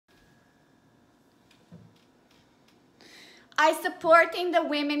I supporting the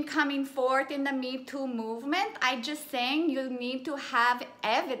women coming forth in the Me Too movement. I just saying you need to have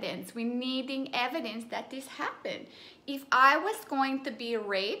evidence. We're needing evidence that this happened. If I was going to be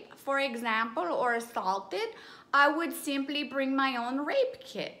raped, for example, or assaulted, I would simply bring my own rape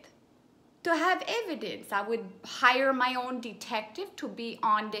kit to have evidence. I would hire my own detective to be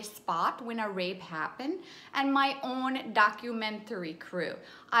on the spot when a rape happened, and my own documentary crew.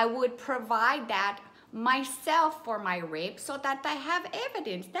 I would provide that myself for my rape so that I have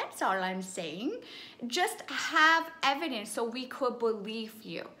evidence. That's all I'm saying. Just have evidence so we could believe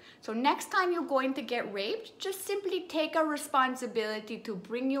you. So next time you're going to get raped, just simply take a responsibility to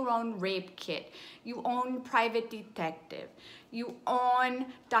bring your own rape kit, your own private detective, your own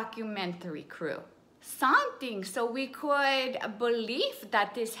documentary crew. Something so we could believe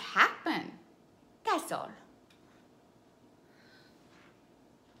that this happened. That's all.